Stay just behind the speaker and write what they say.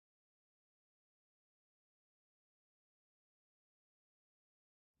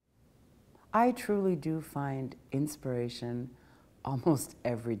I truly do find inspiration almost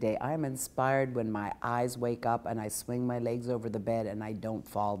every day. I am inspired when my eyes wake up and I swing my legs over the bed and I don't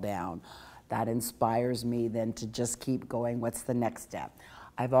fall down. That inspires me then to just keep going. What's the next step?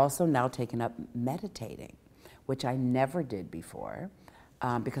 I've also now taken up meditating, which I never did before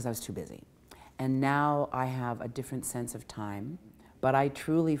because I was too busy. And now I have a different sense of time, but I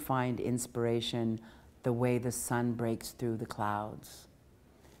truly find inspiration the way the sun breaks through the clouds,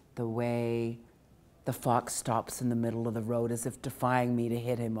 the way the fox stops in the middle of the road as if defying me to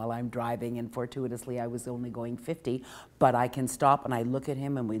hit him while I'm driving, and fortuitously I was only going 50, but I can stop and I look at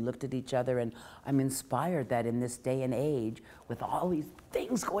him and we looked at each other, and I'm inspired that in this day and age, with all these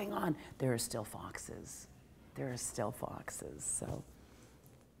things going on, there are still foxes. There are still foxes. So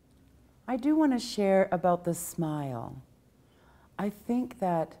I do want to share about the smile. I think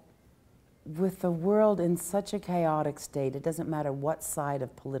that with the world in such a chaotic state, it doesn't matter what side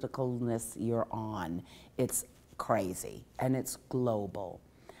of politicalness you're on, it's crazy and it's global.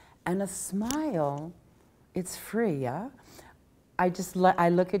 And a smile, it's free, yeah? I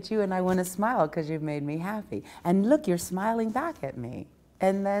look at you and I want to smile because you've made me happy. And look, you're smiling back at me.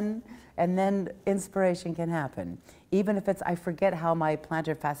 And then inspiration can happen. Even if it's, I forget how my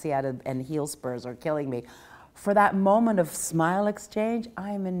plantar fasciata and heel spurs are killing me. For that moment of smile exchange,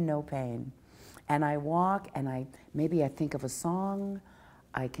 I'm in no pain. And I walk and maybe I think of a song.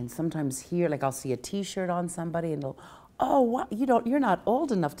 I can sometimes hear, like I'll see a t-shirt on somebody and they'll, oh, what? You're not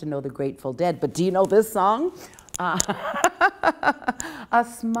old enough to know the Grateful Dead, but do you know this song? A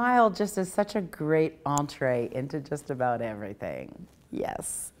smile just is such a great entree into just about everything.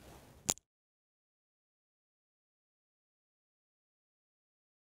 Yes.